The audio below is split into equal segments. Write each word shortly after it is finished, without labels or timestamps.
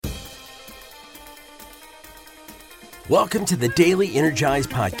Welcome to the Daily Energize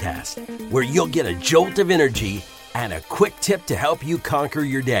Podcast, where you'll get a jolt of energy and a quick tip to help you conquer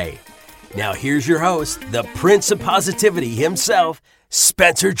your day. Now here's your host, the Prince of Positivity himself,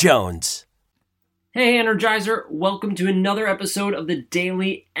 Spencer Jones. Hey Energizer, welcome to another episode of the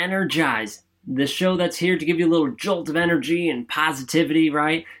Daily Energize, the show that's here to give you a little jolt of energy and positivity,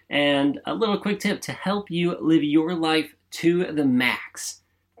 right? And a little quick tip to help you live your life to the max.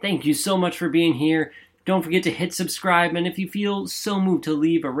 Thank you so much for being here. Don't forget to hit subscribe, and if you feel so moved to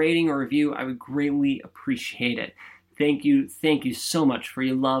leave a rating or review, I would greatly appreciate it. Thank you so much for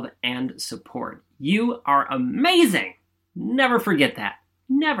your love and support. You are amazing! Never forget that.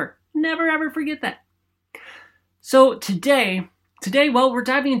 Never ever forget that. So today, well, we're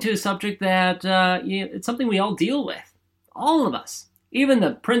diving into a subject that it's something we all deal with. All of us. Even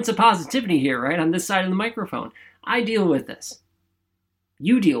the Prince of Positivity here, right, on this side of the microphone. I deal with this.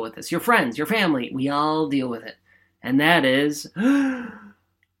 You deal with this. Your friends, your family, we all deal with it. And that is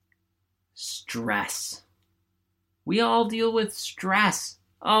stress. We all deal with stress.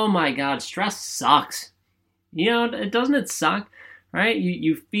 Oh my God, stress sucks. You know, doesn't it suck, right?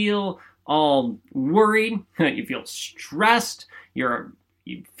 You feel all worried. You feel stressed.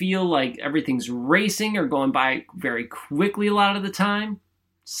 You feel like everything's racing or going by very quickly a lot of the time.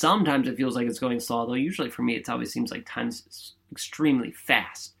 Sometimes it feels like it's going slow, though usually for me it always seems like time's extremely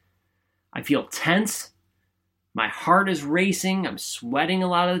fast. I feel tense. My heart is racing. I'm sweating a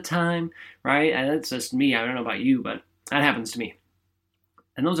lot of the time, right? And that's just me. I don't know about you, but that happens to me.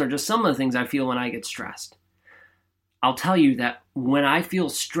 And those are just some of the things I feel when I get stressed. I'll tell you that when I feel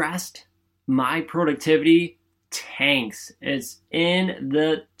stressed, my productivity tanks. It's in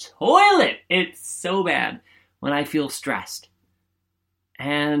the toilet. It's so bad when I feel stressed.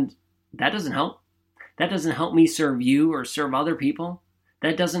 And that doesn't help. That doesn't help me serve you or serve other people.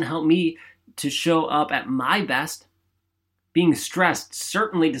 That doesn't help me to show up at my best. Being stressed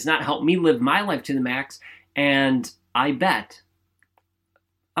certainly does not help me live my life to the max. And I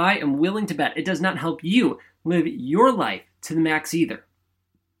am willing to bet, it does not help you live your life to the max either.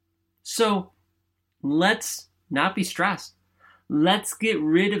 So let's not be stressed. Let's get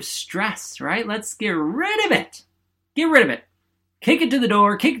rid of stress, right? Let's get rid of it. Get rid of it. Kick it to the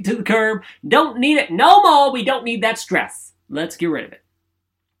door, kick it to the curb. Don't need it no more. We don't need that stress. Let's get rid of it.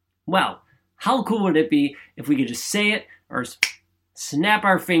 Well, how cool would it be if we could just say it or snap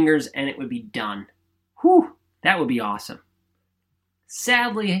our fingers and it would be done? Whew, that would be awesome.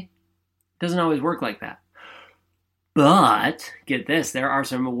 Sadly, it doesn't always work like that. But, get this, there are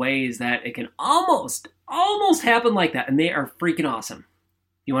some ways that it can almost happen like that, and they are freaking awesome.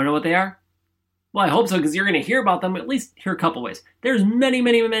 You want to know what they are? Well, I hope so, because you're going to hear about them, at least hear a couple ways. There's many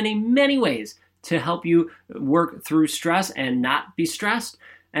ways to help you work through stress and not be stressed.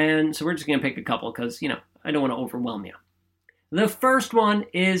 And so we're just going to pick a couple because, I don't want to overwhelm you. The first one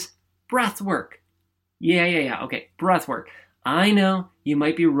is breath work. Yeah. Okay, breath work. I know you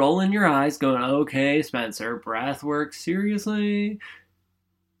might be rolling your eyes going, okay, Spencer, breath work, seriously?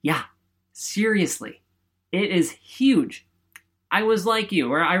 Yeah, seriously. It is huge. I was like you,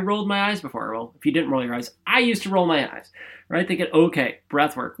 where I rolled my eyes before. Well, if you didn't roll your eyes, I used to roll my eyes, right? Thinking, okay,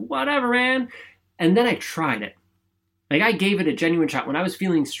 breath work, whatever, man. And then I tried it. Like, I gave it a genuine shot. When I was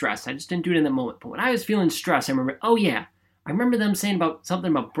feeling stressed, I just didn't do it in that moment. But when I was feeling stressed, I remember them saying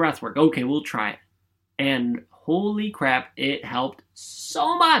something about breath work. Okay, we'll try it. And holy crap, it helped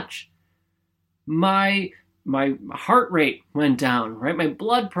so much. My heart rate went down, right? My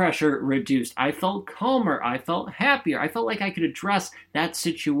blood pressure reduced. I felt calmer. I felt happier. I felt like I could address that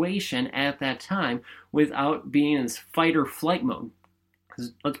situation at that time without being in this fight or flight mode.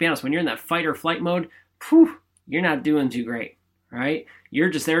 Because let's be honest, when you're in that fight or flight mode, you're not doing too great, right?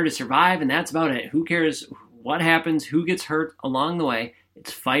 You're just there to survive, and that's about it. Who cares what happens, who gets hurt along the way?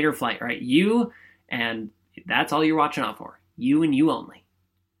 It's fight or flight, right? You, and that's all you're watching out for. You and you only.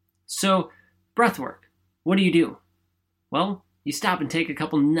 So, breath work. What do? Well, you stop and take a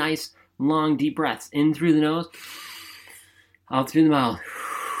couple nice, long, deep breaths. In through the nose, out through the mouth.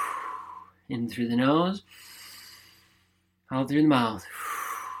 In through the nose, out through the mouth.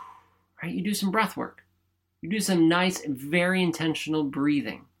 Right? You do some breath work. You do some nice, very intentional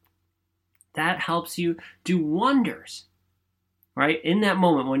breathing. That helps you do wonders. Right? In that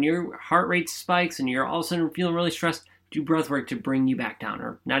moment, when your heart rate spikes and you're all of a sudden feeling really stressed, do breath work to bring you back down,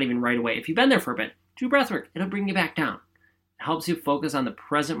 or not even right away. If you've been there for a bit, do breath work. It'll bring you back down. It helps you focus on the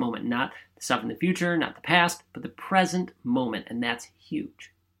present moment, not the stuff in the future, not the past, but the present moment, and that's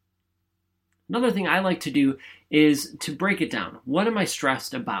huge. Another thing I like to do is to break it down. What am I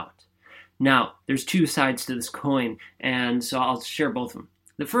stressed about? Now, there's two sides to this coin, and so I'll share both of them.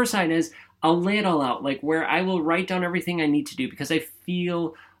 The first side is I'll lay it all out, like where I will write down everything I need to do because I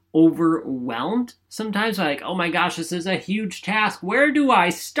feel overwhelmed sometimes. Like, oh my gosh, this is a huge task. Where do I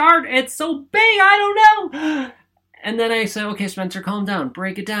start? It's so big, I don't know. And then I say, okay, Spencer, calm down,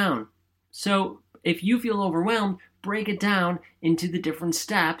 break it down. So if you feel overwhelmed, break it down into the different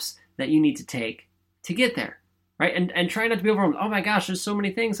steps that you need to take to get there, right? And try not to be overwhelmed. Oh my gosh, there's so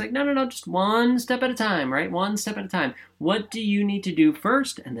many things. Like, no, just one step at a time, right? One step at a time. What do you need to do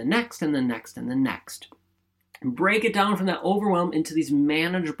first, and the next, and the next, and the next? And break it down from that overwhelm into these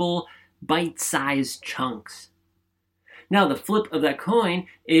manageable, bite-sized chunks. Now, the flip of that coin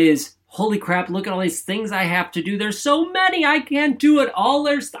is, holy crap, look at all these things I have to do. There's so many. I can't do it all.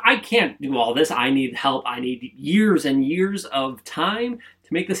 I can't do all this. I need help. I need years and years of time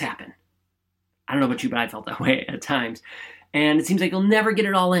to make this happen. I don't know about you, but I felt that way at times. And it seems like you'll never get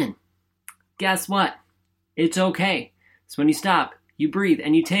it all in. Guess what? It's okay. So when you stop, you breathe,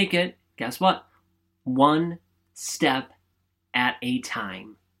 and you take it, guess what? One step at a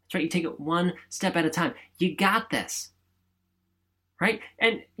time. That's right. You take it one step at a time. You got this. Right?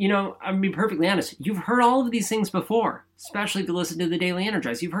 And, I'm going to be perfectly honest. You've heard all of these things before, especially if you listen to the Daily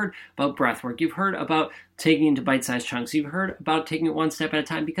Energize. You've heard about breath work. You've heard about taking it into bite-sized chunks. You've heard about taking it one step at a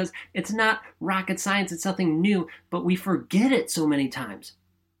time because it's not rocket science. It's nothing new, but we forget it so many times.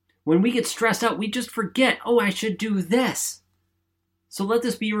 When we get stressed out, we just forget, oh, I should do this. So let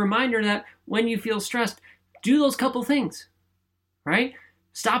this be a reminder that when you feel stressed, do those couple things, right?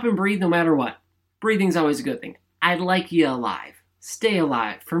 Stop and breathe no matter what. Breathing's always a good thing. I'd like you alive. Stay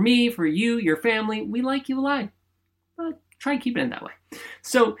alive. For me, for you, your family, we like you alive. But try keeping it that way.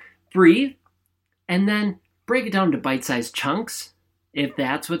 So breathe, and then break it down to bite-sized chunks, if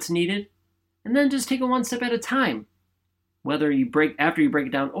that's what's needed. And then just take it one step at a time. Whether after you break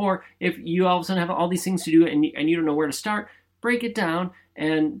it down, or if you all of a sudden have all these things to do and you don't know where to start, break it down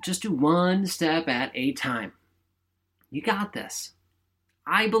and just do one step at a time. You got this.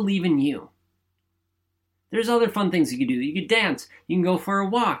 I believe in you. There's other fun things you can do. You can dance. You can go for a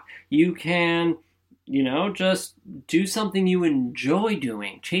walk. You can, just do something you enjoy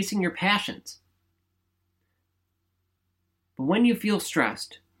doing, chasing your passions. But when you feel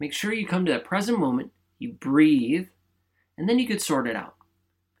stressed, make sure you come to that present moment, you breathe, and then you could sort it out.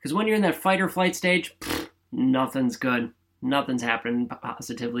 Because when you're in that fight or flight stage, nothing's good. Nothing's happening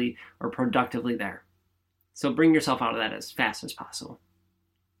positively or productively there. So bring yourself out of that as fast as possible.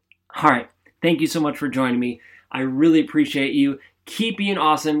 All right. Thank you so much for joining me. I really appreciate you. Keep being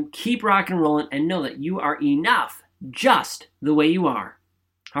awesome. Keep rocking and rolling, and know that you are enough just the way you are.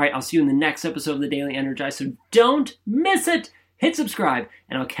 All right. I'll see you in the next episode of the Daily Energize. So don't miss it. Hit subscribe,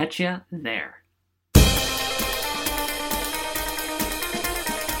 and I'll catch you there.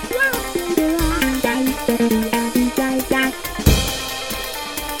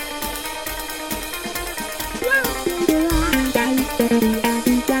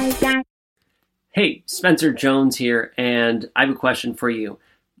 Hey, Spencer Jones here, and I have a question for you.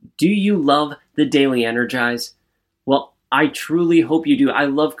 Do you love the Daily Energize? Well, I truly hope you do. I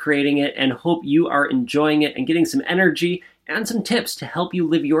love creating it and hope you are enjoying it and getting some energy and some tips to help you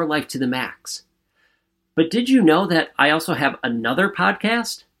live your life to the max. But did you know that I also have another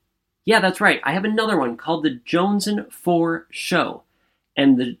podcast? Yeah, that's right. I have another one called The Jones and 4 Show.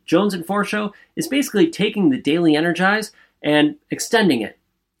 And The Jones and 4 Show is basically taking the Daily Energize and extending it.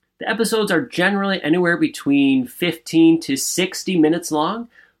 The episodes are generally anywhere between 15 to 60 minutes long.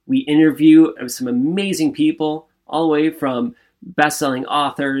 We interview some amazing people, all the way from best-selling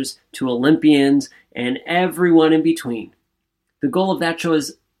authors to Olympians and everyone in between. The goal of that show is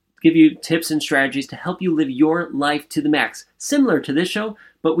to give you tips and strategies to help you live your life to the max, similar to this show,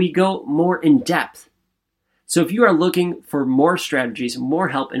 but we go more in depth. So if you are looking for more strategies, more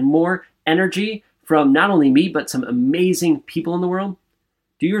help, and more energy from not only me, but some amazing people in the world,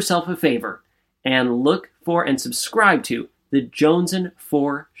 do yourself a favor and look for and subscribe to The Jones and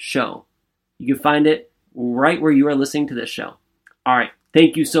 4 Show. You can find it right where you are listening to this show. All right.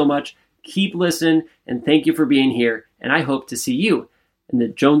 Thank you so much. Keep listening, and thank you for being here. And I hope to see you in The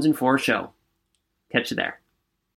Jones and 4 Show. Catch you there.